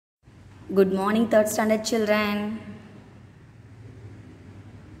Good morning, 3rd standard children.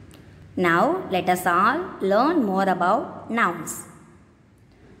 Now, let us all learn more about nouns.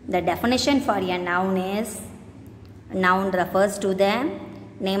 The definition for a noun is: noun refers to the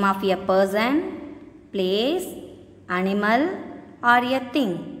name of a person, place, animal, or a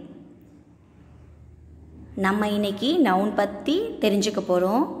thing. நம்ம இன்னைக்கு noun பற்றி தெரிஞ்சுக்க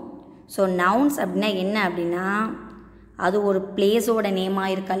போகிறோம். So nouns அப்படின்னா என்ன அப்படின்னா, அது ஒரு பிளேஸோட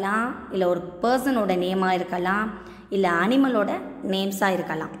நேமாக இருக்கலாம், இல்லை ஒரு பர்சனோட நேமாக இருக்கலாம், இல்லை அனிமலோட நேம்ஸாக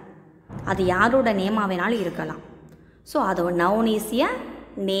இருக்கலாம். அது யாரோட நேமாக வேணாலும் இருக்கலாம். ஸோ அது ஒரு noun is a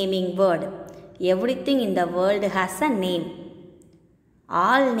naming word. Everything in the world has a name.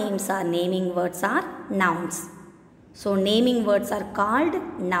 All names are naming words are nouns. So naming words are called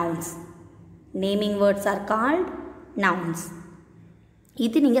nouns. Naming words are called nouns.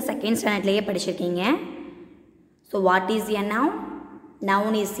 இது நீங்கள் second ஸ்டாண்டர்ட்லேயே படிச்சிருக்கீங்க. So what is a noun?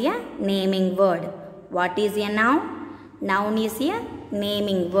 Noun is a naming word. What is a noun? Noun is a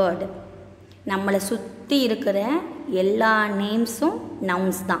naming word. நம்மளை சுற்றி இருக்கிற எல்லா நேம்ஸும்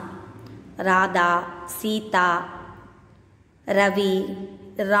nouns தான். Radha, Sita, Ravi,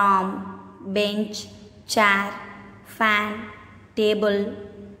 Ram, bench, சேர், fan, table,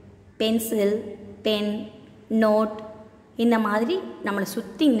 pencil, pen, note, இந்த மாதிரி நம்மளை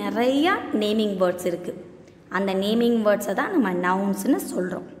சுற்றி நிறையா நேமிங் வேர்ட்ஸ் இருக்குது. அந்த நேமிங் வேர்ட்ஸை தான் நம்ம நவுன்ஸ்னு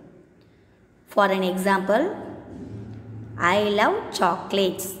சொல்கிறோம். For an example, I love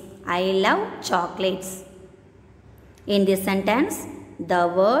chocolates. I love chocolates. In this sentence, the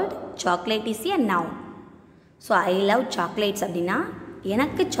word chocolate is a noun. So, I love chocolates அப்படின்னா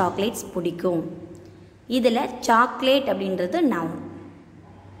எனக்கு சாக்லேட்ஸ் பிடிக்கும். இதில் சாக்லேட் அப்படின்றது noun.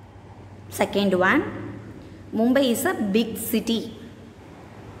 Second one, Mumbai is a big city.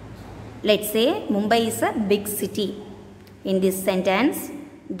 Let's say Mumbai is a big city. In this sentence,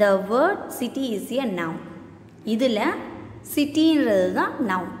 the word city is a noun. இதில் சிட்டின்றது தான்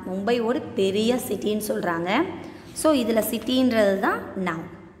noun. Mumbai ஒரு பெரிய சிட்டின்னு சொல்கிறாங்க. ஸோ இதில் சிட்டின்றது தான்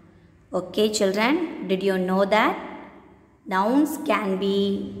noun. Okay children, did you know that nouns can be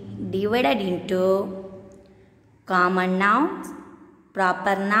divided into common nouns,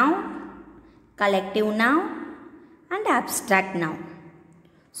 proper noun, collective noun and abstract noun.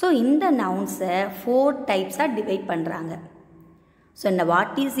 So இந்த நவுன்ஸை 4 டைப்ஸாக divide பண்ணுறாங்க. So இந்த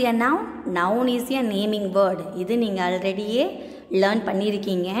what is a noun? Noun is a naming word. இது நீங்கள் ஆல்ரெடியே learn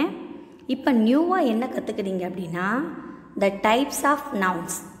பண்ணியிருக்கீங்க. இப்போ நியூவாக என்ன கற்றுக்குறீங்க அப்படின்னா, the types of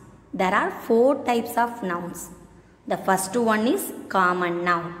nouns. There are 4 types of nouns. The first one is common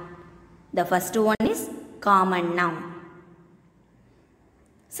noun. The first one is common noun.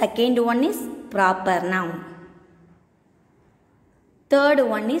 Second one is proper noun. Third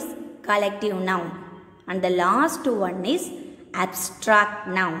one is collective noun. And the last one is abstract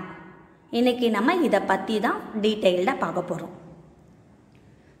noun. இன்னைக்கு நம்ம இதை பற்றி தான் டீட்டெயில்டாக பார்க்க போகிறோம்.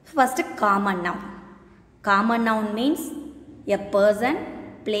 First common noun. Common noun means a person,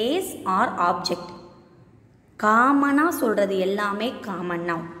 place R object. காமனாக சொல்கிறது எல்லாமே common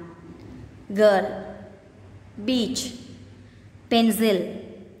noun. Girl, beach, pencil,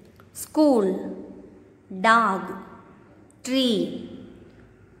 school, talk, tree.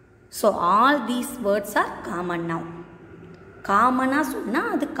 So all these words R common noun. காமனாக சொன்னால்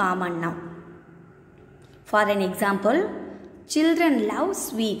அது common noun. For an example, children love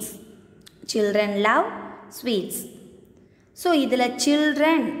sweets. Children love sweets. So இதில்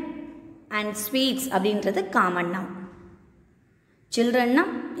children and sweets அப்படின்றது common noun. சில்ட்ரன்னா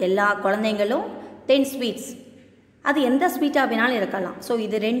எல்லா குழந்தைங்களும், then sweets அது எந்த ஸ்வீட்டாக வேணாலும் இருக்கலாம். ஸோ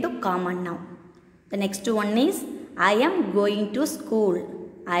இது ரெண்டும் common noun. The next one is I am going to school.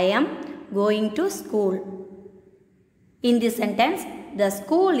 I am going to school. In this sentence, the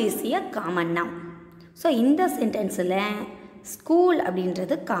school is a common noun. So, இந்த சென்டென்ஸில் ஸ்கூல்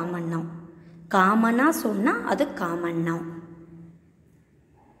அப்படின்றது காமன் நவுன். காமனாக சொன்னால் அது common noun.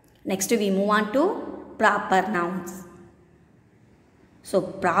 Next, we move on to proper nouns. So,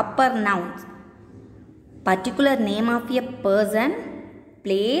 proper nouns, particular name of a person,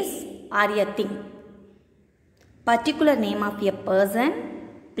 place or a thing. Particular name of a person,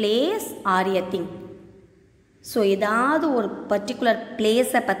 place or a thing. So ஏதாவது ஒரு particular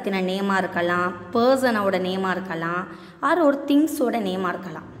பிளேஸை பற்றின நேமாக இருக்கலாம், பர்சனோட நேமாக இருக்கலாம், R ஒரு திங்ஸோட நேமாக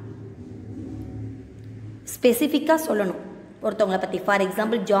இருக்கலாம். ஸ்பெசிஃபிக்காக சொல்லணும் ஒருத்தவங்களை பற்றி. For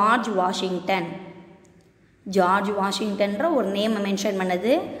example, George Washington. George வாஷிங்டன்ற ஒரு நேமை மென்ஷன்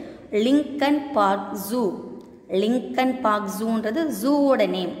பண்ணது Lincoln park zoo. Lincoln park ஜூன்றது ஜூவோட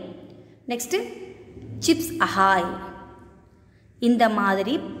name. Next chips ahoy. இந்த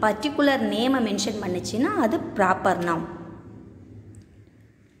மாதிரி பர்டிகுலர் நேமை மென்ஷன் பண்ணிச்சுன்னா அது ப்ராப்பர் நவுன்.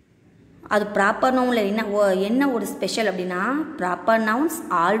 அது ப்ராப்பர் நவுனில் என்ன ஒரு ஸ்பெஷல் அப்படின்னா proper nouns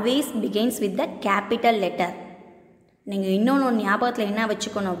always begins with the capital letter. நீங்கள் இன்னொன்று ஞாபகத்தில் என்ன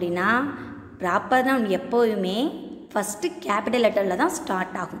வச்சுக்கணும் அப்படின்னா ப்ராப்பர் நவுன் எப்போதுமே ஃபஸ்ட்டு கேபிட்டல் லெட்டரில் தான்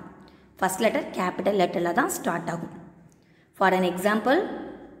ஸ்டார்ட் ஆகும். ஃபஸ்ட் லெட்டர் கேபிட்டல் லெட்டரில் தான் ஸ்டார்ட் ஆகும். For an example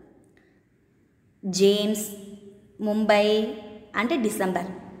James, Mumbai and December.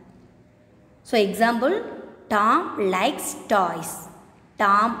 So example Tom likes toys.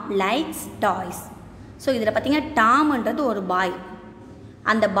 Tom likes toys. So இதில் பார்த்தீங்கன்னா டாம்ன்றது ஒரு பாய்,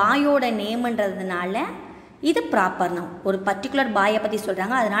 அந்த பாயோட நேம்ன்றதுனால இது ப்ராப்பர் நவுன். ஒரு பர்டிகுலர் பாயை பற்றி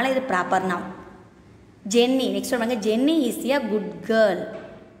சொல்கிறாங்க, அதனால் இது ப்ராப்பர் நவுன். ஜென்னி, நெக்ஸ்ட் சொல்கிறாங்க Jenny is a good girl.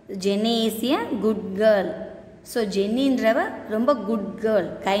 Jenny is a good girl. So ஜென்னின்றவ ரொம்ப குட் கேர்ள்,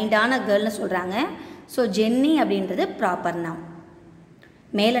 கைண்டான கேர்ள்னு சொல்கிறாங்க. ஸோ ஜென்னி அப்படின்றது ப்ராப்பர் நவுன்.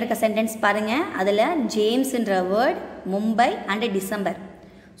 மேலே இருக்க சென்டென்ஸ் பாருங்கள், அதில் ஜேம்ஸ்ன்ற word, Mumbai and December.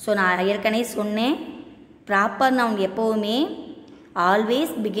 So நான் ஏற்கனவே சொன்னேன் ப்ராப்பர் நவுன் எப்போவுமே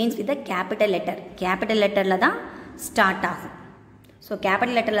always begins with a capital letter. Capital லெட்டரில் தான் ஸ்டார்ட் ஆகும். ஸோ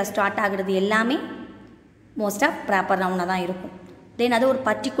கேபிட்டல் லெட்டரில் ஸ்டார்ட் ஆகுறது எல்லாமே மோஸ்ட் ஆஃப் ப்ராப்பர் நவுனாக தான் இருக்கும். தென் அது ஒரு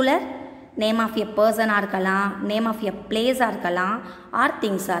பர்டிகுலர் நேம் ஆஃப் எ பர்சனாக இருக்கலாம், நேம் ஆஃப் எ பிளேஸாக இருக்கலாம், ஆர்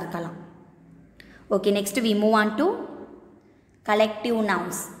திங்ஸாக இருக்கலாம். Okay, next we move on to collective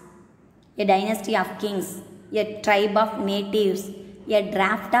nouns. A dynasty of kings, a tribe of natives, a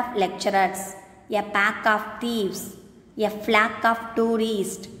draft of lecturers, a pack of thieves, a flock of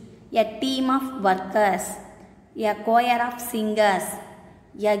tourists, a team of workers, a choir of singers,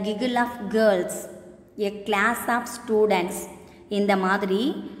 a giggle of girls, a class of students. இந்த மாதிரி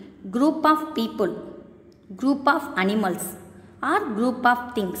group of people, group of animals or group of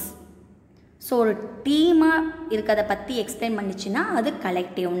things. So ஒரு டீமாக இருக்கிறத பற்றி explain பண்ணிச்சுன்னா அது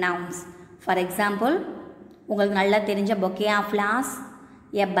collective nouns. For example உங்களுக்கு நல்லா தெரிஞ்ச bouquet of flowers,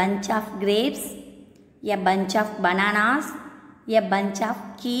 a bunch of grapes, a bunch of bananas, a bunch of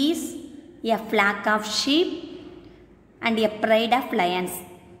keys, a flag of sheep and a pride of Lions.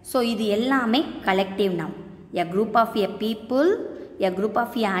 So இது எல்லாமே collective noun. A group of a people, a group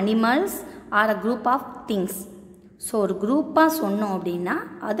of a animals R a group of things. So ஒரு குரூப்பாக சொன்னோம் அப்படின்னா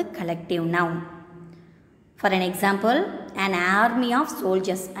அது collective noun. For an example an army of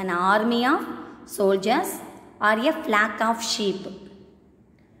soldiers, an army of soldiers or a flock of sheep.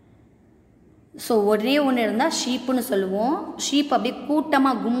 So ஒரே ஒன்று இருந்தால் ஷீப்புன்னு சொல்லுவோம். Sheep அப்படி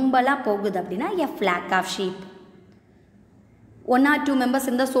கூட்டமாக கும்பலாக போகுது அப்படின்னா a flock of sheep. 1 or 2 members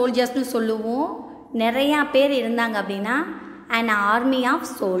இருந்தால் சோல்ஜர்ஸ்னு சொல்லுவோம். நிறையா பேர் இருந்தாங்க அப்படின்னா an army of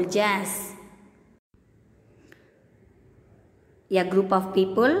soldiers. A group of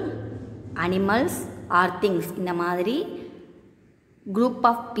people, animals or things. இந்த மாதிரி group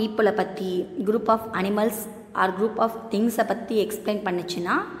of people பற்றி, group of animals or group of things பற்றி எக்ஸ்பிளைன்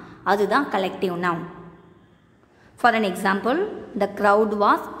பண்ணிச்சுன்னா அதுதான் collective noun. For an example, the crowd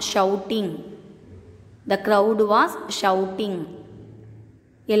was shouting. The crowd was shouting.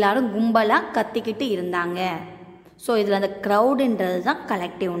 எல்லாரும் கும்பலாக கத்திக்கிட்டு இருந்தாங்க. So இதில் அந்த க்ரௌடுன்றது தான்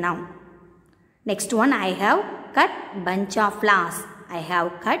collective noun. Next one, I have cut bunch of flowers. I have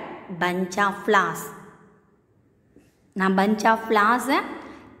cut bunch of flowers. நான் bunch of flowers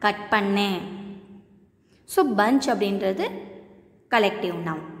cut பண்ணேன். So bunch அப்படின்றது collective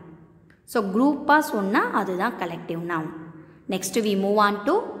noun. ஸோ குரூப்பாக சொன்னால் அதுதான் collective noun. Next we move on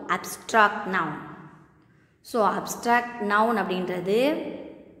to abstract noun. So abstract noun அப்படின்றது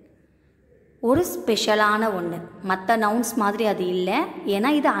ஒரு ஸ்பெஷலான ஒன்று. மற்ற நவுன்ஸ் மாதிரி அது இல்லை. ஏன்னா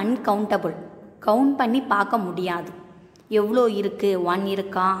இது அன்கவுண்டபிள், கவுண்ட் பண்ணி பார்க்க முடியாது. எவ்வளோ இருக்குது, 1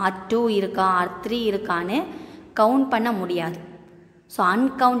 இருக்கா ஆர் 2 இருக்கா ஆர் 3 இருக்கான்னு கவுண்ட் பண்ண முடியாது. So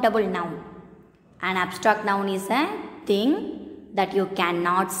uncountable noun. An abstract noun is a thing that you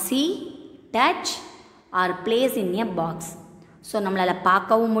cannot see, touch or place in a box. So நம்மளால்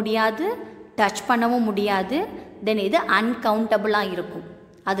பார்க்கவும் முடியாது, டச் பண்ணவும் முடியாது. தென் இது அன்கவுண்டபிளாக இருக்கும்.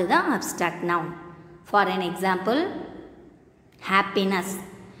 அதுதான் abstract noun. For an example, happiness.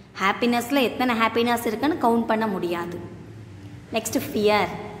 ஹாப்பினஸில் எத்தனை ஹாப்பினஸ் இருக்குன்னு கவுண்ட் பண்ண முடியாது. Next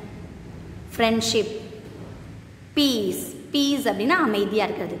fear, friendship, piece. Piece அப்படின்னா அமைதியாக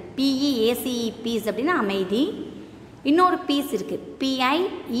இருக்கிறது. PEACE, பீஸ் அப்படின்னா அமைதி. இன்னொரு பீஸ் இருக்குது,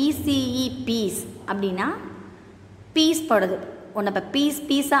 PIECE, பீஸ் அப்படின்னா பீஸ் படுது. உன்னை இப்போ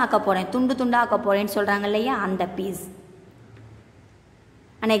பீஸாக ஆக்க போகிறேன், துண்டு துண்டாக ஆக்க போகிறேன்னு சொல்கிறாங்க இல்லையா, அந்த piece.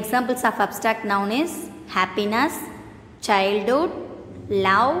 And examples of abstract noun is happiness, childhood,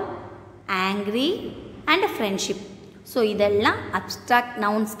 love, angry and friendship. So இதெல்லாம் abstract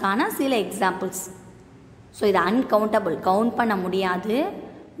nounsக்கான சில எக்ஸாம்பிள்ஸ். ஸோ இது அன்கவுண்டபிள், கவுண்ட் பண்ண முடியாது,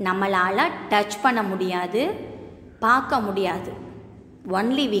 நம்மளால் டச் பண்ண முடியாது, பார்க்க முடியாது.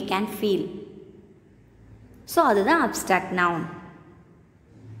 only we can feel. So அதுதான் அப்ஸ்ட்ராக்ட் நவுன்.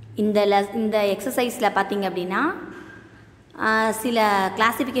 இந்த எக்ஸசைஸில் பார்த்தீங்க அப்படின்னா சில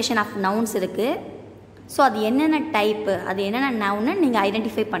கிளாசிஃபிகேஷன் ஆஃப் நவுன்ஸ் இருக்குது. ஸோ அது என்னென்ன டைப்பு, அது என்னென்ன நவுன்னு நீங்கள்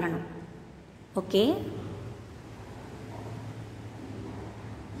ஐடென்டிஃபை பண்ணணும். ஓகே,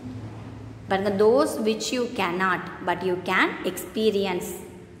 பாருங்கள். those which you cannot but you can experience.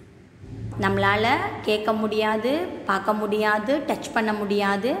 நம்மளால் கேட்க முடியாது, பார்க்க முடியாது, டச் பண்ண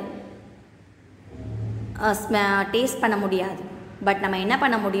முடியாது, டேஸ்ட் பண்ண முடியாது. பட் நம்ம என்ன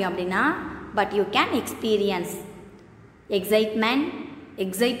பண்ண முடியும் அப்படின்னா but you can experience. Excitement,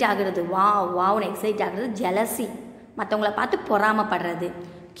 excite ஆகிறது, வாவ்னு எக்ஸைட் ஆகிறது. ஜெலசி, மற்றவங்கள பார்த்து பொறாமப்படுறது.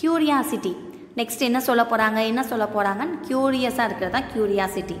 க்யூரியாசிட்டி, நெக்ஸ்ட் என்ன சொல்ல போகிறாங்கன்னு க்யூரியஸாக இருக்கிறது தான்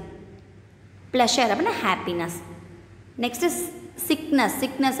க்யூரியாசிட்டி. ப்ளஷர் அப்படின்னா ஹாப்பினஸ். நெக்ஸ்ட்டு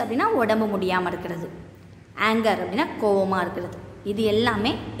சிக்னஸ் அப்படின்னா உடம்பு முடியாமல் இருக்கிறது. ஆங்கர் அப்படின்னா கோவமாக இருக்கிறது. இது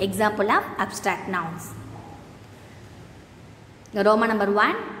எல்லாமே example of abstract nouns. Roman number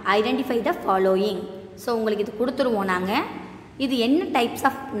 1, identify the following. So உங்களுக்கு இது கொடுத்துருவோம் நாங்கள். இது என்ன டைப்ஸ்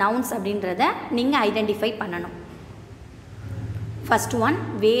ஆஃப் நவுன்ஸ் அப்படின்றத நீங்கள் ஐடென்டிஃபை பண்ணணும். ஃபஸ்ட் ஒன்,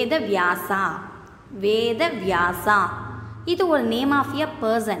 வேத வியாசா. இது ஒரு name of a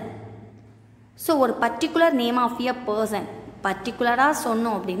person. So ஒரு particular name of a person பர்டிகுலராக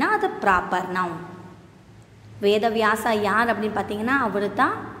சொன்னோம் அப்படின்னா அது ப்ராப்பர் நவுன். வேதவியாசா யார் அப்படின்னு பார்த்தீங்கன்னா அவர்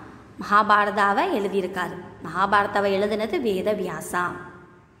தான் மகாபாரதாவை எழுதியிருக்காரு. மகாபாரதாவை எழுதுனது Veda Vyasa.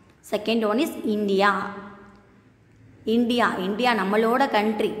 Second one is India நம்மளோட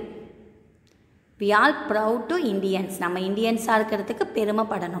country. We all proud to Indians. நம்ம இந்தியன்ஸாக இருக்கிறதுக்கு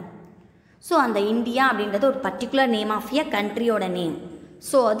பெருமைப்படணும். ஸோ அந்த இந்தியா அப்படின்றது ஒரு particular name of a கண்ட்ரியோட name.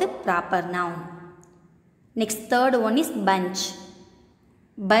 So அது proper noun. Next third one is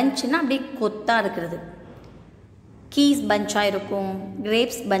பஞ்ச்னா அப்படியே கொத்தாக இருக்கிறது. கீஸ் பஞ்சாக இருக்கும்,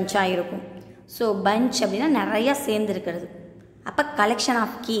 கிரேப்ஸ் பஞ்சாக இருக்கும். ஸோ பஞ்ச் அப்படின்னா நிறையா சேர்ந்து இருக்கிறது. அப்போ collection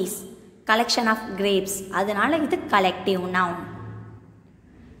of keys, collection of grapes, அதனால் இது collective noun.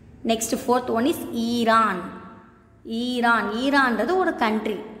 Next fourth one is ஈரான்றது ஒரு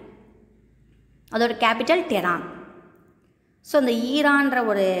கண்ட்ரி. அதோட கேபிட்டல் டெஹரான். ஸோ அந்த ஈரான்ற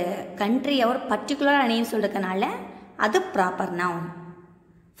ஒரு கண்ட்ரியை ஒரு பர்டிகுலராக நேம் சொல்கிறதுனால அது proper noun.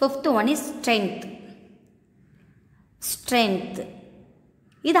 Fifth one is strength.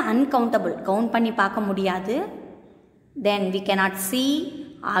 இது அன்கவுண்டபிள், கவுண்ட் பண்ணி பார்க்க முடியாது. Then we cannot see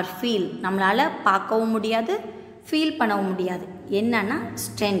or feel. நம்மளால் பார்க்கவும் முடியாது, ஃபீல் பண்ணவும் முடியாது. என்னன்னா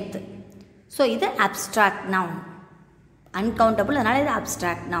ஸ்ட்ரென்த். ஸோ இது அப்ஸ்ட்ராக்ட் நவுன். அன்கவுண்டபிள், அதனால் இது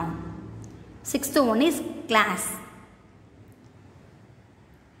abstract noun. Sixth one is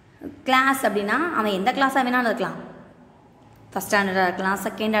class அப்படின்னா அவன் எந்த கிளாஸாக வேணாலும் இருக்கலாம். ஃபஸ்ட் ஸ்டாண்டர்டாக இருக்கலாம்,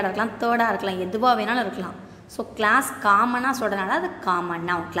 செகண்டாக இருக்கலாம், தேர்டாக இருக்கலாம், எதுவாக வேணாலும் இருக்கலாம். ஸோ கிளாஸ் காமனாக சொல்கிறதுனால அது common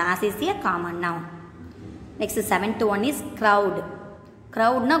noun. Class is a common noun. Next seventh one is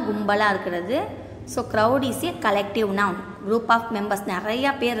க்ரௌட்னா கும்பலாக இருக்கிறது. So crowd is a collective noun. Group of members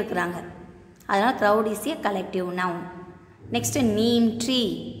நிறையா பேர் இருக்கிறாங்க, அதனால் crowd is a collective noun. Next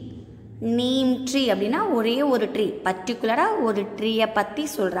neem tree அப்படின்னா ஒரே ஒரு ட்ரீ, பர்டிகுலராக ஒரு ட்ரீயை பற்றி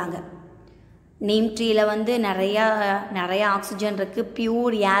சொல்கிறாங்க. நீம் ட்ரீயில் வந்து நிறையா ஆக்சிஜன் இருக்குது,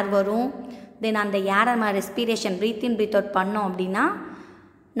 பியூர் ஏர் வரும். தென் அந்த ஏரை நம்ம respiration breath in breathe out பண்ணோம் அப்படின்னா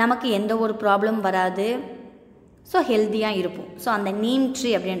நமக்கு எந்த ஒரு ப்ராப்ளம் வராது. ஸோ ஹெல்த்தியாக இருப்போம். ஸோ அந்த நீம்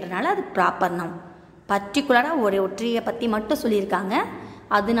ட்ரீ அப்படின்றனால அது ப்ராப்பர் நவுன். பர்டிகுலராக ஒரு ட்ரீயை பற்றி மட்டும் சொல்லியிருக்காங்க,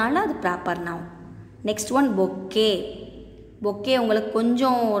 அதனால அது proper noun. Next one bouquet உங்களுக்கு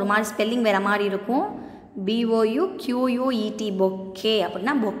கொஞ்சம் ஒரு மாதிரி ஸ்பெல்லிங் வேறு மாதிரி இருக்கும். BOUQUET பொக்கே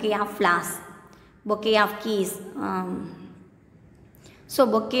அப்படின்னா bouquet of flowers, bouquet of keys. So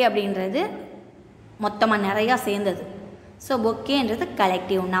bouquet அப்படின்றது மொத்தமாக நிறையா சேர்ந்தது. So பொக்கேன்றது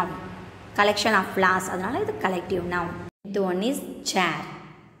collective noun, collection of flowers, அதனால் இது கலெக்டிவ் நவுன். இது one is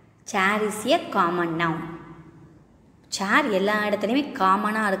chair is a common noun. சேர் எல்லா இடத்துலையுமே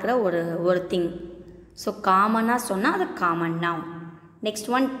காமனாக இருக்கிற ஒரு திங். ஸோ காமனாக சொன்னால் அது common noun. Next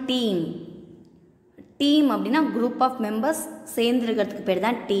one team அப்படின்னா குரூப் ஆஃப் மெம்பர்ஸ் சேர்ந்துருக்கிறதுக்கு பேர்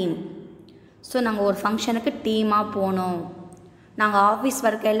தான் டீம். ஸோ நாங்கள் ஒரு ஃபங்க்ஷனுக்கு டீமாக போனோம், நாங்கள் ஆஃபீஸ்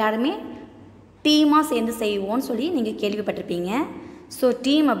ஒர்க் எல்லாருமே டீமாக சேர்ந்து செய்வோம்னு சொல்லி நீங்கள் கேள்விப்பட்டிருப்பீங்க. ஸோ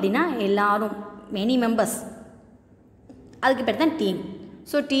டீம் அப்படின்னா எல்லோரும், மெனி மெம்பர்ஸ், அதுக்கு பேர் தான் team.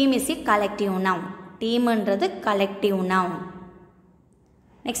 So team is a collective noun. டீம்ன்றது collective noun.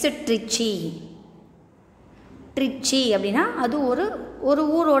 Next Trichy அப்படின்னா அது ஒரு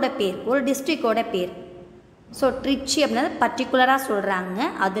ஊரோட பேர், ஒரு டிஸ்ட்ரிக்டோட பேர். ஸோ ட்ரிச்சி அப்படின்னா பர்டிகுலராக சொல்கிறாங்க,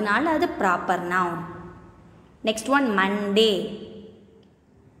 அதனால அது proper noun. Next one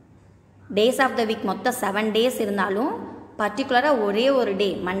days of the week மொத்தம் 7 days இருந்தாலும் பர்டிகுலராக ஒரே ஒரு டே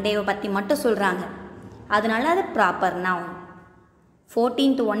மண்டேவை பற்றி மட்டும் சொல்கிறாங்க, அதனால அது proper noun.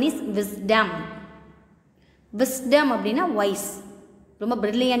 14th one is wisdom. wisdom அப்படின்னா வைஸ், ரொம்ப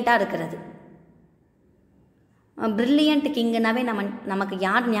ப்ரில்லியண்ட்டாக இருக்கிறது. ப்ரில்லியண்ட் கிங்குனாவே நமக்கு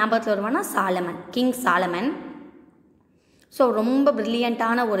யார் ஞாபகத்தில் வருவானா, சாலமன், கிங் சாலமன். ஸோ ரொம்ப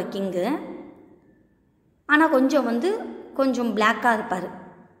ப்ரில்லியண்ட்டான ஒரு கிங்கு. ஆனால் கொஞ்சம் பிளாக்காக இருப்பார்,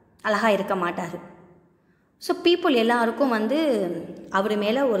 அழகாக இருக்க மாட்டார். ஸோ பீப்புள் எல்லாருக்கும் அவர்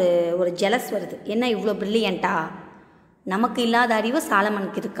மேலே ஒரு ஜெலஸ் வருது. என்ன இவ்வளோ ப்ரில்லியண்ட்டா, நமக்கு இல்லாத அறிவு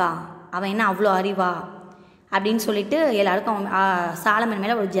சாலமனுக்கு இருக்கா, அவன் என்ன அவ்வளோ அறிவா அப்படின்னு சொல்லிட்டு எல்லாருக்கும் சாலமன்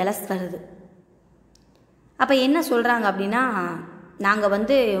மேலே ஒரு ஜெலஸ் வருது. அப்போ என்ன சொல்கிறாங்க அப்படின்னா, நாங்கள்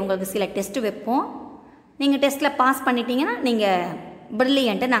உங்களுக்கு சில டெஸ்ட்டு வைப்போம், நீங்கள் டெஸ்ட்டில் பாஸ் பண்ணிட்டீங்கன்னா நீங்கள்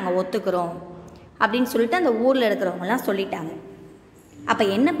ப்ரில்லியண்ட்டை நாங்கள் ஒத்துக்கிறோம் அப்படின்னு சொல்லிட்டு அந்த ஊரில் இருக்கிறவங்கலாம் சொல்லிட்டாங்க. அப்போ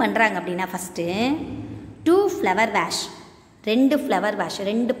என்ன பண்ணுறாங்க அப்படின்னா, ஃபஸ்ட்டு 2 ஃப்ளவர் வேஷ், 2 ஃப்ளவர் வேஷ்,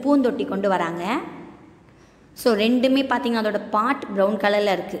 2 பூந்தொட்டி கொண்டு வராங்க. ஸோ ரெண்டுமே பார்த்திங்கன்னா அதோட பாட் ப்ரௌன்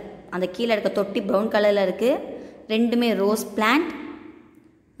கலரில் இருக்குது, அந்த கீழே இருக்க தொட்டி ப்ரௌன் கலரில் இருக்குது. ரெண்டுமே ரோஸ் பிளான்ட்,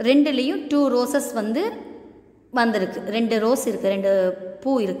 ரெண்டுலேயும் 2 ரோசஸ் வந்திருக்கு, 2 ரோஸ் இருக்குது, 2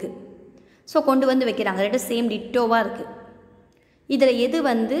 பூ இருக்குது. ஸோ கொண்டு வைக்கிறாங்க, 2 சேம் டிட்டோவாக இருக்குது. இதில் எது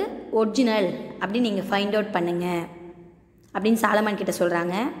ஒரிஜினல் அப்படின்னு நீங்கள் ஃபைண்ட் அவுட் பண்ணுங்கள் அப்படின்னு சாலமன் கிட்ட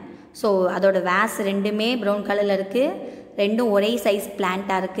சொல்கிறாங்க. ஸோ அதோட வேஸ் ரெண்டுமே ப்ரௌன் கலரில் இருக்குது, ரெண்டும் ஒரே சைஸ்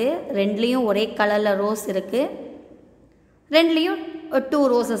பிளான்ட்டாக இருக்குது, ரெண்டுலேயும் ஒரே கலரில் ரோஸ் இருக்குது, ரெண்டுலேயும் 2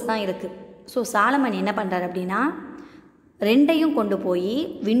 ரோசஸ் தான் இருக்குது. ஸோ சாலமன் என்ன பண்ணுறாரு அப்படின்னா, ரெண்டையும் கொண்டு போய்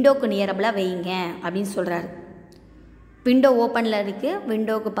விண்டோக்கு நியரபிளாக வைங்க அப்படின்னு சொல்கிறாரு. விண்டோ ஓப்பனில் இருக்குது,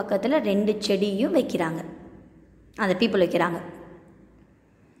 விண்டோவுக்கு பக்கத்தில் 2 செடியும் வைக்கிறாங்க, அந்த பீப்புள் வைக்கிறாங்க.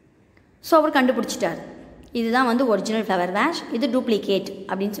 ஸோ அவர் கண்டுபிடிச்சிட்டார், இதுதான் ஒரிஜினல் ஃப்ளவர் வேஷ், இது டூப்ளிகேட்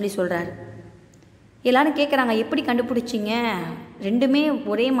அப்படின்னு சொல்கிறாரு. எல்லோரும் கேட்குறாங்க, எப்படி கண்டுபிடிச்சிங்க, ரெண்டுமே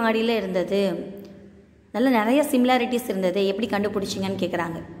ஒரே மாடியில் இருந்தது, நிறைய சிமிலாரிட்டிஸ் இருந்தது, எப்படி கண்டுபிடிச்சிங்கன்னு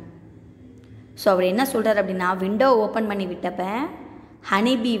கேட்குறாங்க. ஸோ அவர் என்ன சொல்கிறார் அப்படின்னா, விண்டோ ஓப்பன் பண்ணி விட்டப்போ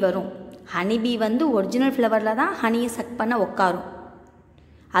ஹனிபீ வரும், ஹனிபீ ஒரிஜினல் ஃப்ளவரில் தான் ஹனியை சக் பண்ண உட்காரும்,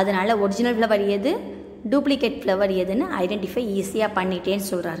 அதனால் ஒரிஜினல் ஃப்ளவர் எது, டூப்ளிகேட் ஃப்ளவர் எதுன்னு ஐடென்டிஃபை ஈஸியாக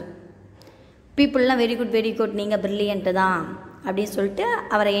பண்ணிட்டேன்னு சொல்கிறாரு. பீப்புளெலாம் வெரி குட் நீங்கள் ப்ரில்லியண்ட்டு தான் அப்படின்னு சொல்லிட்டு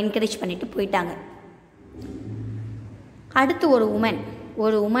அவரை என்கரேஜ் பண்ணிவிட்டு போயிட்டாங்க. அடுத்து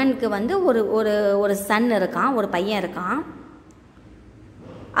ஒரு உமனுக்கு ஒரு சன் இருக்கான், ஒரு பையன் இருக்கான்.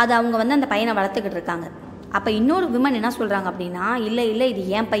 அது அவங்க அந்த பையனை வளர்த்துக்கிட்டு இருக்காங்க. அப்போ இன்னொரு விமன் என்ன சொல்கிறாங்க அப்படின்னா, இல்லை இது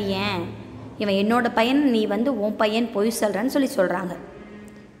என் பையன், இவன் என்னோட பையன், நீ உன் பையன் பொய் சொல்கிறேன்னு சொல்கிறாங்க.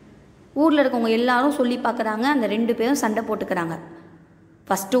 ஊரில் இருக்கவங்க எல்லாரும் சொல்லி பார்க்குறாங்க, அந்த 2 பேரும் சண்டை போட்டுக்கிறாங்க.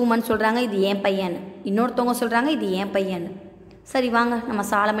 ஃபஸ்ட்டு உமன் சொல்கிறாங்க இது என் பையன், இன்னொருத்தவங்க சொல்கிறாங்க இது என் பையன். சரி வாங்க நம்ம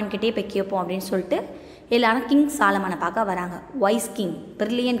சாலமன்கிட்டே போய் கேட்போம் அப்படின்னு சொல்லிட்டு எல்லாரும் கிங் சாலமனை பார்க்க வராங்க, வைஸ் கிங்,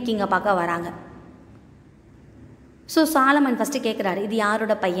 பிரில்லியன்ட் கிங்கை பார்க்க வராங்க. ஸோ சாலமன் ஃபஸ்ட்டு கேட்குறாரு, இது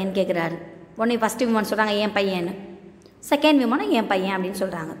யாரோட பையன் கேட்குறாரு. உடனே ஃபஸ்ட்டு விமன் சொல்கிறாங்க என் பையன், செகண்ட் விமனும் என் பையன் அப்படின்னு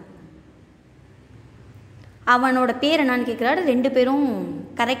சொல்கிறாங்க. அவனோட பேர் என்னான்னு கேட்குறாரு, 2 பேரும்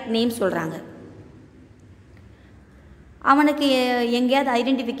கரெக்ட் நேம் சொல்கிறாங்க. அவனுக்கு எங்கேயாவது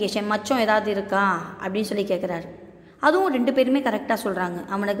ஐடென்டிஃபிகேஷன் மச்சம் ஏதாவது இருக்கா அப்படின்னு சொல்லி கேட்குறாரு. அதுவும் 2 பேருமே கரெக்டாக சொல்கிறாங்க.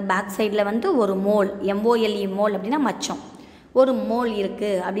 அவனுக்கு பேக் சைடில் ஒரு மோல், MOLE மோல் அப்படின்னா மச்சம், ஒரு மோல்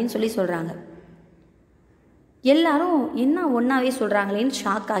இருக்குது அப்படின்னு சொல்கிறாங்க. எல்லாரும் என்ன ஒன்றாவே சொல்கிறாங்களேன்னு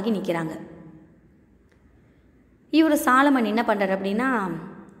ஷாக் ஆகி நிற்கிறாங்க. இவர் சாலமன் என்ன பண்ணுறாரு அப்படின்னா,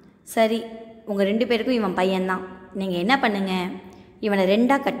 சரி உங்கள் 2 பேருக்கும் இவன் பையன்தான், நீங்கள் என்ன பண்ணுங்க, இவனை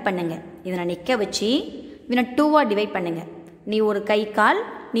 2ஆக கட் பண்ணுங்க, இவனை நிற்க வச்சு இவனை 2ஆக டிவைட் பண்ணுங்க, நீ ஒரு கை கால்,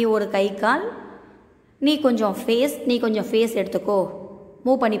 நீ ஒரு கை கால், நீ கொஞ்சம் ஃபேஸ் எடுத்துக்கோ,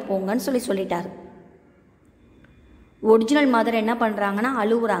 மூவ் பண்ணி போங்கன்னு சொல்லிட்டார். ஒரிஜினல் மதர் என்ன பண்ணுறாங்கன்னா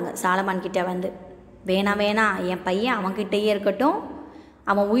அழுகுறாங்க சாலமன் கிட்ட வேணாம் என் பையன் அவன்கிட்டயே இருக்கட்டும்,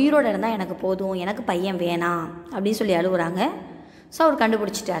 அவன் உயிரோடு இருந்தால் எனக்கு போதும், எனக்கு பையன் வேணாம் அப்படின்னு அழுகுறாங்க. ஸோ அவர்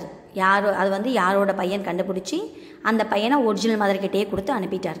கண்டுபிடிச்சிட்டார் அது யாரோட பையன் கண்டுபிடிச்சி அந்த பையனை ஒரிஜினல் மதர்கிட்டயே கொடுத்து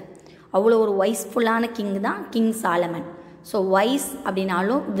அனுப்பிட்டார். அவ்வளோ ஒரு வைஸ்ஃபுல்லான கிங் தான் கிங் சாலமன். ஸோ வைஸ்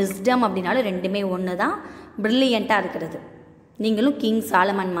அப்படின்னாலும் விஸ்டம் அப்படின்னாலும் ரெண்டுமே ஒன்று தான், ப்ரில்லியண்ட்டாக இருக்கிறது. நீங்களும் கிங்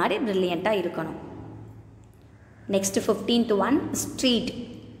சாலமன் மாதிரி ப்ரில்லியண்ட்டாக இருக்கணும். நெக்ஸ்ட் 15th one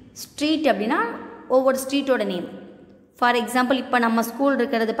ஸ்ட்ரீட் அப்படின்னா ஒவ்வொரு ஸ்ட்ரீட்டோட நேம். ஃபார் எக்ஸாம்பிள் இப்போ நம்ம ஸ்கூல்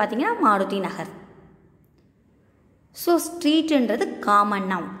இருக்கிறது பார்த்திங்கன்னா மாருதி நகர். ஸோ ஸ்ட்ரீட்டுன்றது காமன்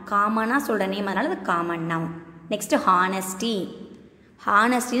நவுன், காமனாக சொல்கிற நேம், அதனால் அது காமன் நவுன். நெக்ஸ்ட்டு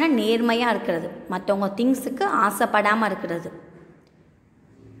ஹானஸ்டினா நேர்மையாக இருக்கிறது, மற்றவங்க திங்ஸுக்கு ஆசைப்படாமல் இருக்கிறது,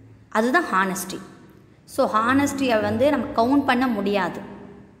 அதுதான் ஹானஸ்டி. ஸோ ஹானஸ்டியை நம்ம கவுண்ட் பண்ண முடியாது,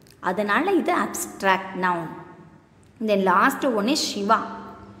 அதனால் இது abstract noun. Then last one is Siva.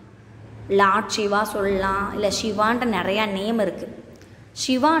 Lord Siva சொல்லலாம், இல்லை சிவான்ற நிறையா நேம் இருக்குது.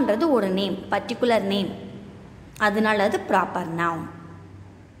 சிவான்றது ஒரு நேம், பர்டிகுலர் நேம், அதனால அது ப்ராப்பர் நவுன்.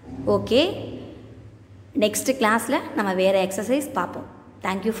 ஓகே, நெக்ஸ்ட் கிளாஸில் நம்ம வேறு எக்ஸசைஸ் பார்ப்போம்.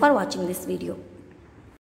 தேங்க்யூ ஃபார் வாட்சிங் திஸ் வீடியோ.